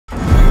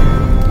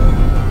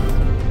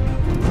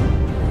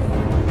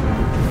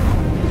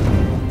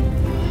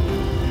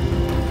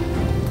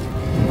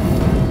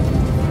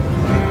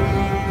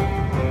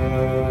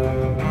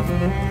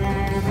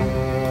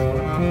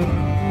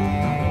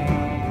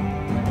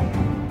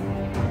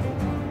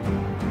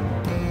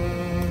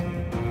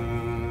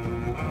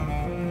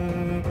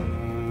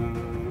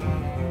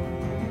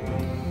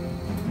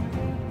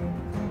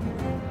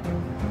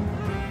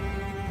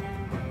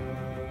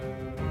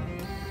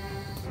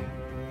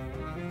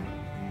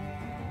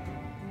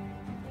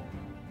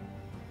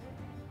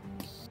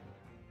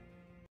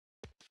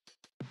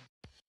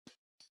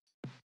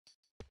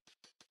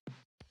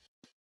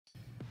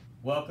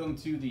Welcome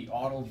to the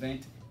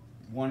AutoVent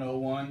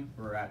 101.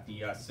 We're at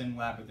the Sim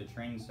Lab at the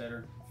training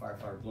center.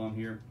 Firefighter Blum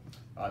here.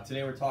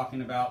 Today we're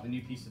talking about the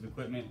new piece of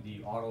equipment, the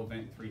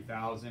AutoVent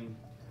 3000.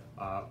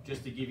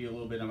 Just to give you a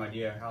little bit of an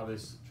idea how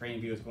this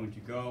training video is going to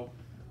go,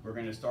 we're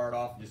going to start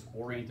off, just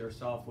orient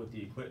ourselves with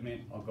the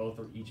equipment. I'll go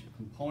through each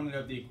component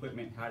of the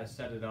equipment, how to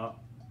set it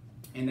up,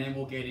 and then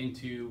we'll get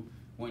into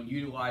when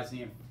utilizing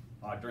it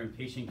during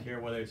patient care,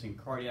 whether it's in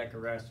cardiac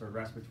arrest or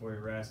respiratory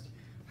arrest,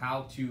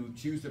 how to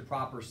choose the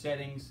proper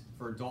settings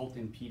for adult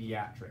and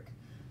pediatric.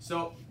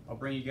 So I'll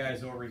bring you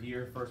guys over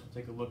here. First, we'll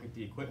take a look at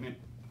the equipment.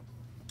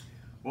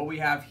 What we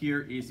have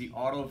here is the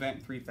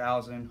AutoVent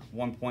 3000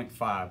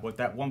 1.5. What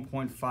that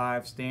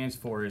 1.5 stands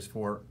for is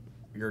for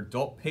your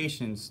adult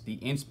patients, the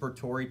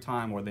inspiratory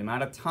time, or the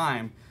amount of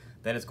time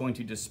that it's going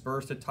to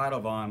disperse the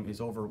tidal volume,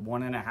 is over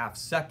 1.5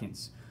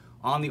 seconds.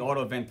 On the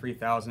AutoVent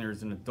 3000,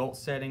 there's an adult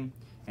setting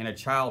and a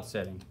child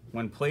setting.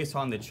 When placed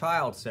on the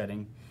child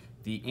setting,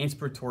 the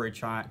inspiratory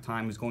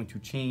time is going to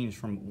change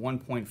from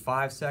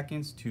 1.5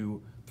 seconds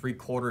to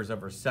 3/4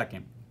 of a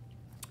second.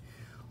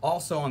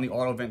 Also on the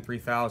AutoVent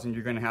 3000,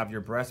 you're going to have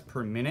your breaths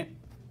per minute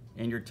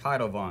and your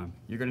tidal volume.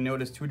 You're going to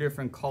notice two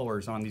different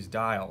colors on these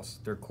dials.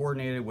 They're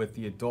coordinated with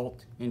the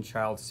adult and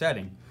child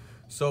setting.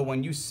 So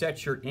when you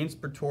set your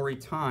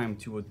inspiratory time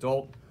to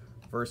adult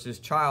versus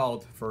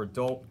child, for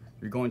adult,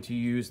 you're going to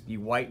use the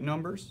white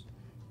numbers,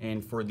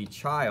 and for the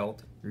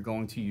child, you're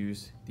going to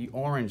use the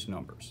orange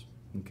numbers,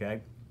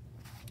 okay?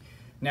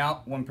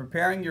 Now, when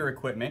preparing your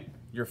equipment,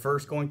 you're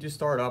first going to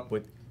start up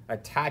with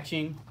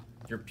attaching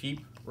your PEEP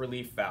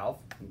relief valve,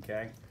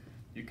 okay?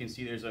 You can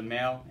see there's a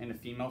male and a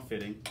female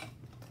fitting.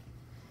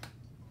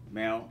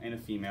 Male and a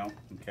female,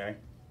 okay?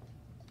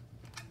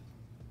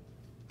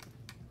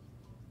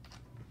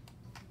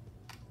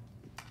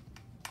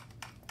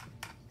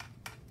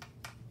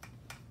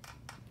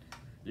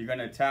 You're going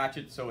to attach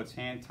it so it's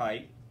hand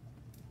tight.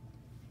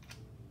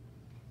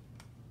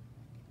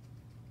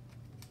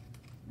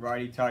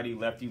 Righty tighty,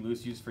 lefty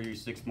loosey's for your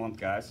 6-month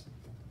guys.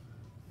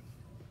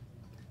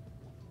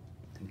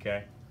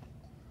 Okay.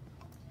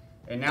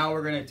 And now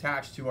we're going to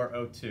attach to our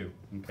O2.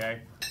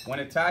 Okay. When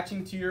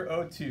attaching to your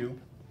O2,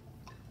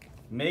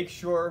 make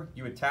sure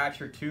you attach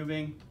your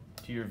tubing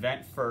to your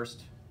vent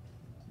first.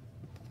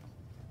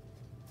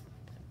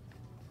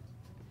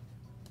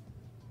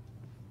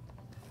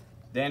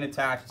 Then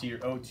attach to your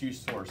O2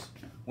 source.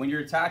 When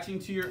you're attaching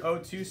to your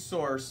O2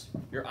 source,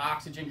 your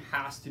oxygen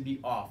has to be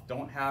off.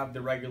 Don't have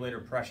the regulator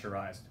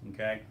pressurized,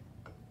 okay?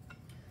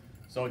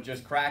 So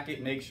just crack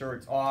it, make sure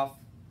it's off.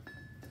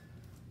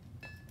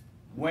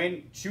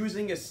 When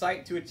choosing a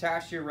site to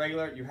attach to your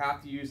regulator, you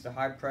have to use the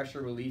high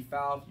pressure relief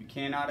valve. You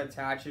cannot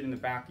attach it in the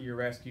back of your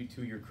rescue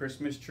to your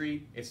Christmas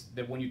tree. It's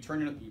that when you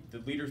turn the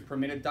liters per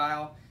minute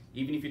dial,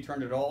 even if you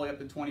turn it all the way up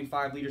to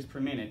 25 liters per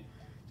minute,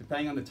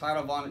 depending on the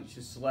tidal volume that you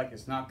should select,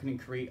 it's not going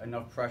to create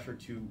enough pressure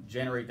to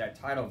generate that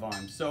tidal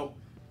volume. So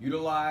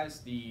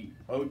utilize the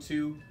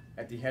O2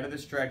 at the head of the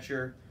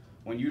stretcher.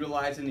 When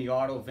utilizing the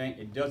AutoVent,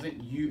 it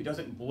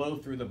doesn't blow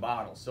through the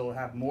bottle, so it'll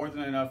have more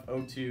than enough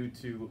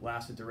O2 to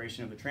last the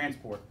duration of the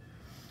transport.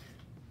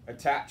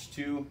 Attach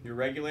to your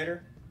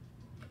regulator.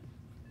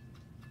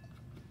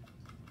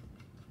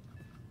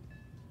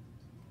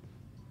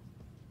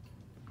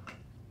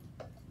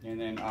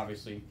 And then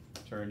obviously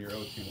turn your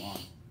O2 on.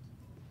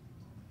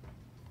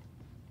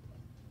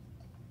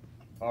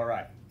 All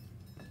right,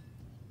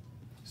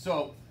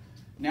 so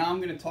now I'm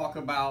going to talk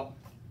about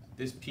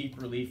this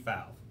PEEP relief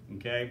valve,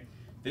 okay?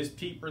 This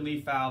PEEP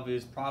relief valve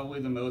is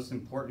probably the most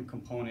important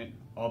component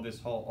of this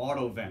whole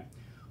AutoVent.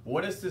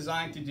 What it's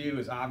designed to do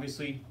is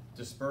obviously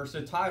disperse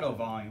the tidal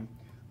volume,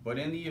 but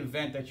in the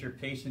event that your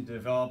patient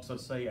develops,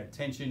 let's say, a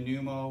tension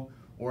pneumo,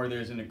 or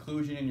there's an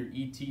occlusion in your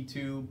ET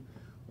tube,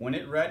 when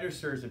it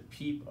registers a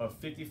PEEP of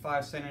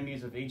 55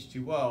 centimeters of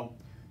H2O,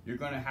 you're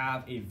going to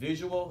have a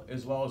visual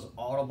as well as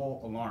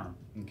audible alarm,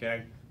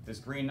 okay? This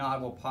green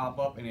nod will pop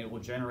up and it will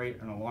generate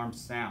an alarm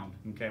sound,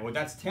 okay? What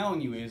that's telling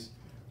you is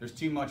there's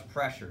too much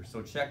pressure.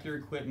 So check your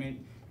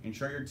equipment,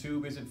 ensure your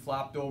tube isn't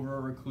flopped over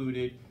or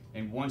occluded,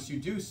 and once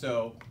you do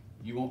so,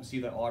 you won't see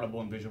that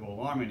audible and visual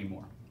alarm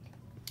anymore.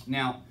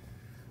 Now,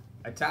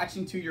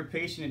 attaching to your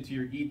patient into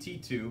your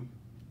ET tube,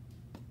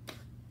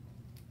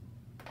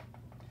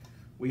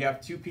 we have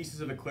two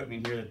pieces of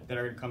equipment here that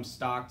are going to come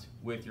stocked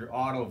with your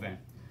AutoVent.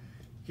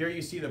 Here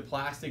you see the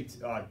plastic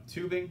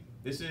tubing.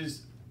 This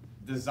is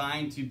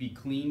designed to be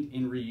cleaned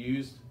and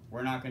reused.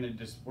 We're not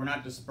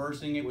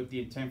dispersing it with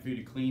the intent for you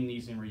to clean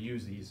these and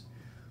reuse these.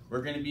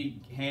 We're going to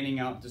be handing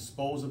out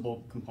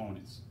disposable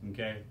components,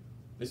 okay?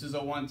 This is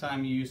a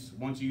one-time use.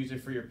 Once you use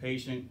it for your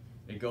patient,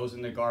 it goes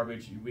in the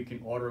garbage. We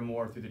can order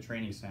more through the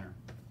training center.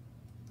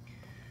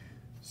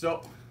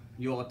 So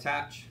you'll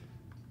attach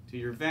to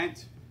your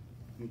vent,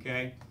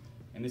 okay?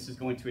 And this is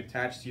going to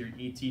attach to your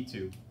ET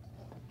tube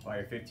by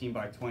your 15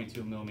 by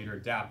 22 millimeter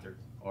adapter,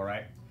 all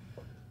right?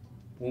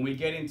 when we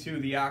get into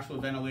the actual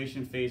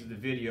ventilation phase of the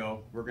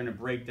video, we're going to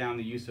break down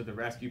the use of the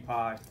rescue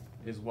pod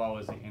as well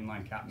as the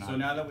inline cap nozzle. So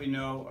now that we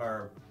know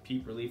our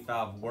PEEP relief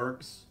valve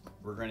works,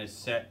 we're going to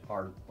set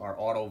our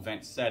auto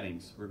vent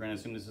settings. We're going to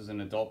assume this is an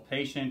adult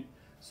patient.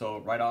 So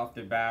right off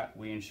the bat,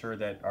 we ensure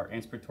that our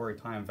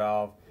inspiratory time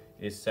valve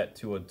is set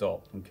to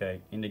adult,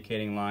 okay?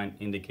 Indicating line,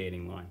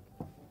 indicating line.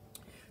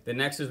 The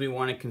next is we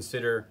want to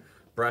consider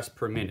breaths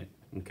per minute,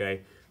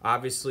 okay?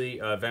 Obviously,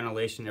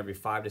 ventilation every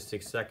 5 to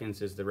 6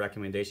 seconds is the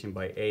recommendation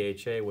by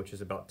AHA, which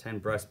is about 10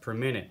 breaths per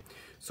minute.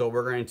 So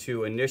we're going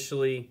to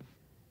initially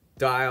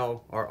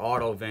dial our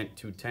auto vent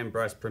to 10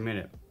 breaths per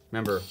minute.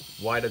 Remember,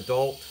 wide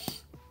adult,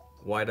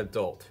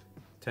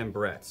 10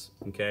 breaths,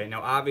 okay?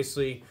 Now,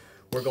 obviously,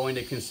 we're going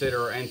to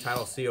consider our end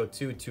tidal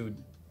CO2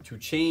 to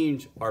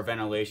change our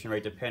ventilation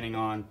rate depending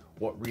on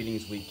what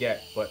readings we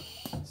get, but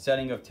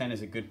setting of 10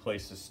 is a good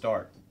place to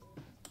start.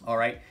 All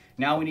right,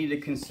 now we need to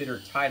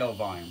consider tidal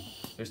volume.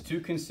 There's two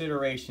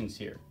considerations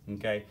here,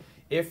 okay?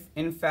 If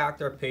in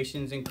fact our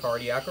patient's in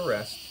cardiac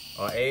arrest,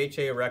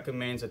 AHA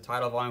recommends a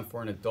tidal volume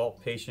for an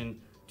adult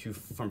patient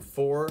from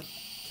 400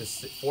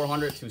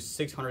 to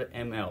 600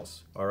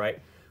 mLs, all right?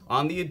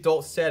 On the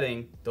adult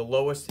setting, the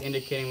lowest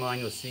indicating line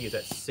you'll see is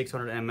at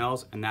 600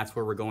 mLs, and that's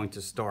where we're going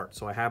to start.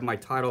 So I have my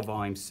tidal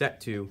volume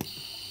set to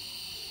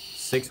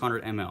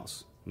 600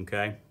 mLs,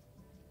 okay?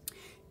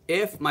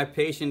 If my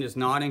patient is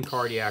not in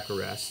cardiac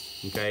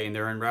arrest, okay, and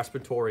they're in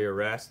respiratory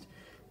arrest,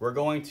 we're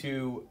going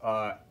to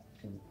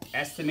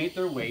estimate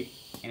their weight,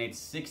 and it's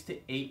 6 to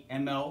 8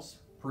 mLs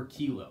per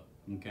kilo,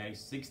 okay?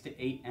 6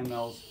 to 8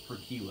 mLs per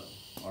kilo,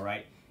 all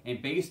right?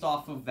 And based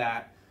off of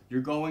that,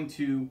 you're going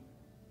to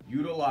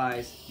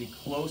utilize the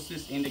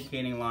closest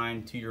indicating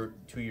line to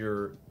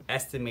your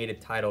estimated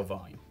tidal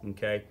volume,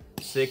 okay?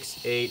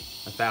 6, 8,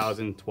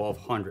 1,000,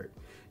 1,200.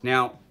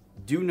 Now,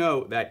 do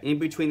note that in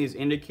between these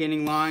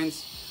indicating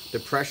lines, the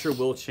pressure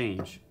will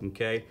change,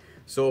 okay?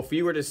 So if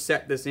you were to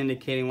set this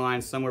indicating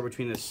line somewhere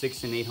between the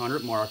 6 and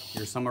 800 mark,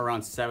 you're somewhere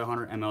around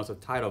 700 mLs of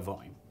tidal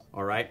volume,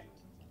 all right?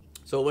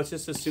 So let's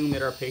just assume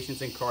that our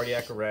patient's in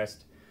cardiac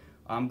arrest.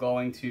 I'm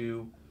going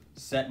to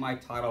set my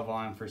tidal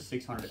volume for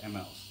 600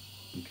 mLs,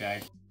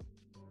 okay?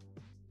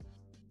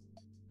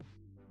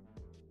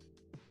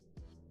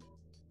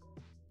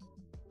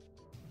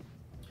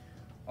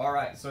 All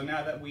right, so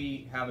now that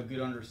we have a good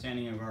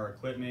understanding of our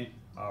equipment,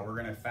 we're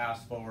gonna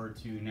fast forward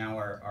to now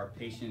our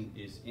patient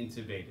is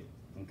intubated,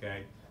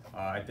 okay?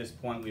 At this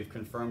point, we've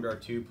confirmed our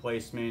tube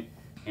placement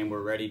and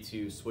we're ready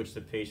to switch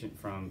the patient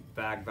from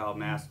bag valve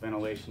mask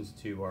ventilations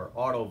to our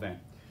auto vent.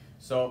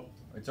 So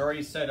it's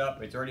already set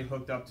up, it's already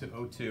hooked up to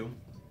O2.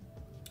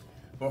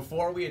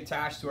 Before we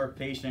attach to our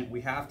patient,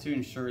 we have to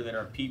ensure that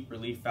our PEEP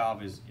relief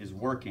valve is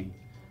working.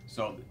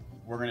 So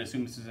we're gonna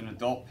assume this is an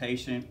adult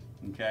patient,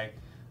 okay?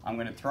 I'm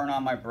going to turn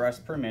on my breaths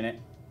per minute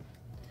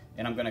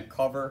and I'm going to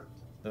cover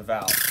the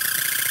valve.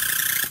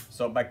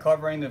 So by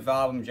covering the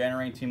valve, I'm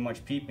generating too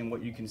much PEEP, and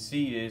what you can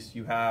see is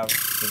you have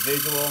the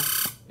visual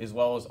as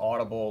well as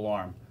audible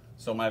alarm.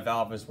 So my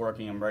valve is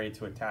working, I'm ready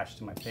to attach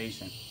to my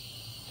patient.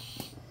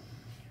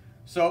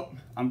 So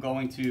I'm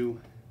going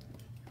to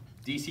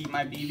deseat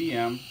my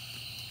BVM.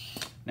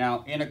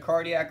 Now in a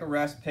cardiac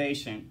arrest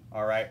patient,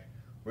 all right,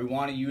 we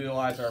want to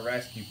utilize our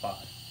rescue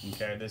pod,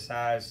 okay? This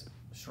has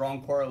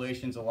strong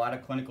correlations. A lot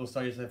of clinical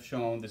studies have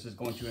shown this is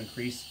going to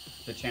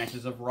increase the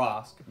chances of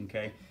ROSC,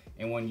 okay?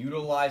 And when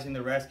utilizing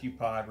the rescue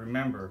pod,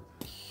 remember,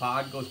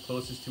 pod goes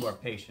closest to our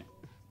patient,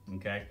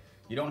 okay?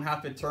 You don't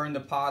have to turn the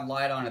pod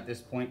light on at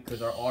this point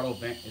because our auto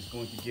vent is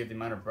going to give the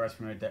amount of breaths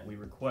per minute that we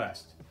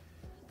request.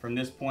 From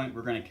this point,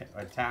 we're going to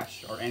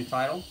attach our end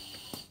tidal.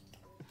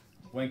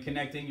 When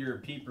connecting your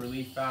PEEP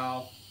relief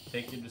valve,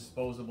 take your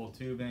disposable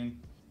tubing,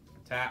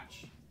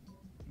 attach,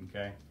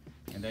 okay?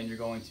 And then you're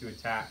going to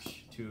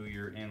attach to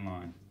your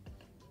inline.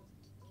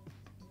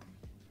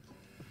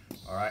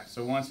 All right,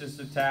 so once it's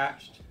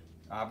attached,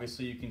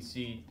 obviously you can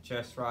see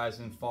chest rise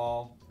and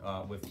fall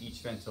with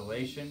each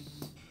ventilation.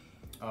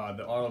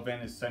 The auto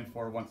vent is sent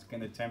for once again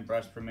to 10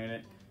 breaths per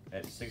minute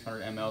at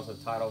 600 mLs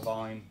of tidal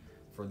volume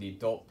for the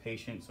adult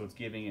patient, so it's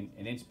giving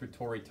an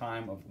inspiratory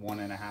time of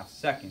 1.5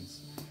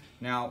 seconds.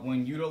 Now,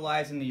 when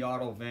utilizing the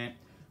auto vent,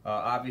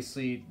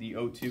 obviously the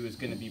O2 is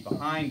going to be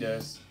behind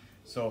us.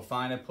 So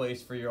find a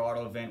place for your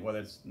auto vent, whether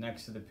it's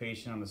next to the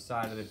patient, on the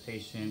side of the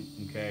patient,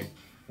 okay,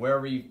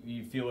 wherever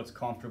you feel it's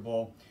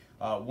comfortable.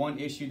 One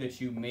issue that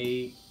you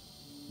may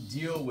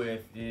deal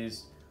with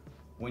is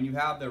when you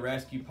have the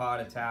rescue pod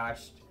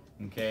attached,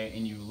 okay,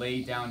 and you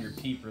lay down your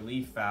PEEP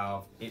relief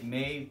valve, it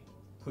may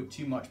put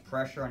too much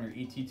pressure on your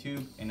ET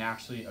tube and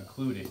actually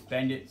occlude it,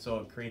 bend it so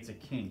it creates a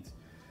kink.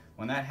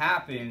 When that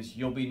happens,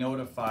 you'll be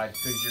notified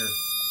because your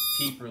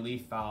PEEP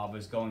relief valve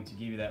is going to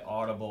give you that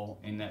audible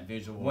and that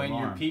visual alarm.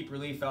 When your PEEP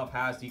relief valve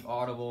has the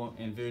audible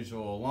and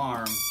visual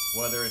alarm,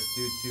 whether it's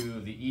due to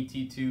the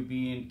ET tube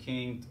being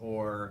kinked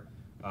or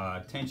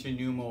tension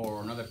pneumo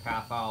or another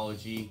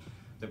pathology,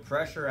 the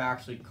pressure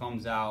actually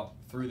comes out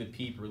through the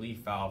PEEP relief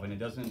valve and it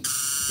doesn't get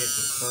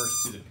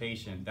dispersed to the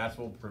patient. That's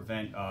what will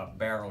prevent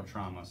barrel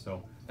trauma.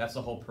 So that's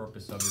the whole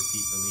purpose of your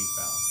PEEP relief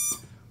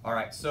valve. All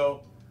right,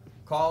 so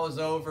call is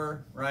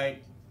over,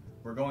 right?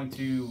 We're going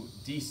to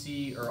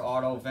DC or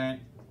AutoVent.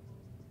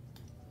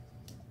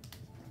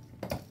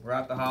 We're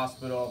at the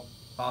hospital.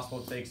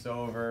 Hospital takes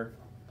over.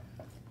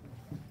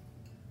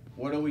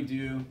 What do we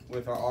do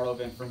with our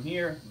AutoVent from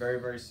here? Very,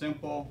 very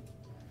simple.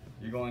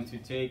 You're going to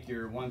take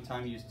your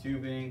one-time use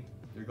tubing.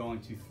 You're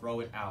going to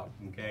throw it out,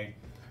 okay?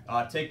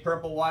 Take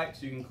purple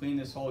wipes. You can clean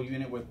this whole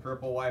unit with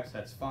purple wipes.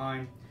 That's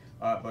fine.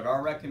 But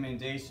our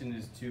recommendation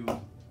is to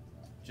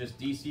just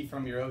DC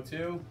from your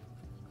O2.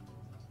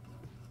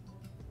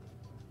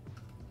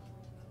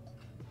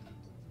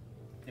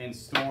 And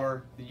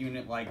store the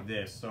unit like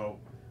this. So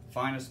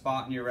find a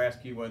spot in your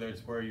rescue, whether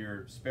it's where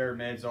your spare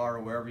meds are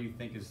or wherever you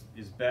think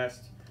is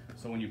best.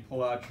 So when you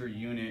pull out your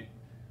unit,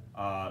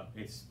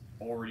 it's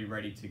already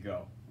ready to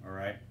go, all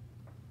right?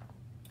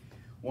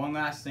 One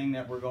last thing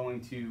that we're going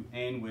to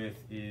end with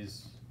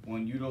is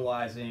when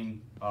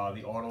utilizing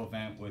the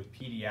AutoVent with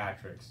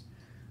pediatrics.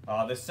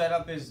 The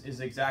setup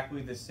is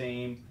exactly the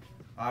same.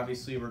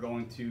 Obviously, we're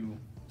going to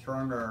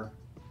turn our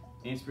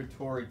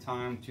inspiratory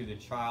time to the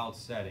child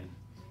setting,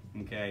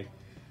 okay?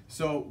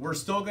 So we're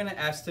still gonna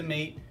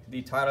estimate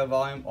the tidal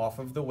volume off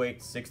of the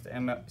weight, 6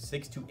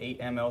 to 8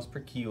 mLs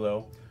per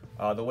kilo.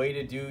 The way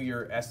to do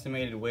your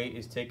estimated weight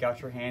is take out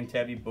your hand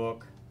heavy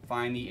book,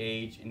 find the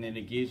age, and then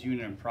it gives you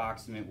an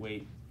approximate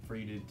weight for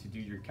you to do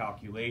your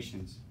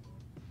calculations.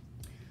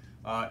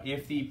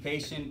 If the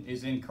patient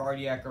is in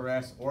cardiac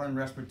arrest or in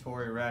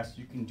respiratory arrest,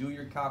 you can do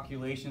your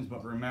calculations,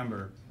 but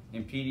remember,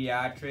 in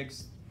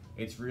pediatrics,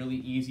 it's really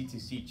easy to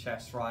see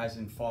chest rise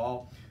and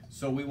fall.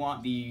 So we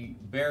want the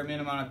bare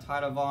minimum of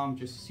tidal volume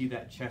just to see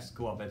that chest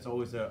go up. That's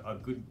always a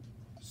good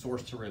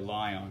source to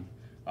rely on.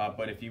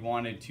 But if you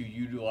wanted to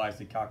utilize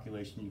the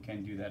calculation, you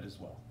can do that as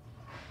well.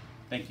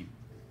 Thank you.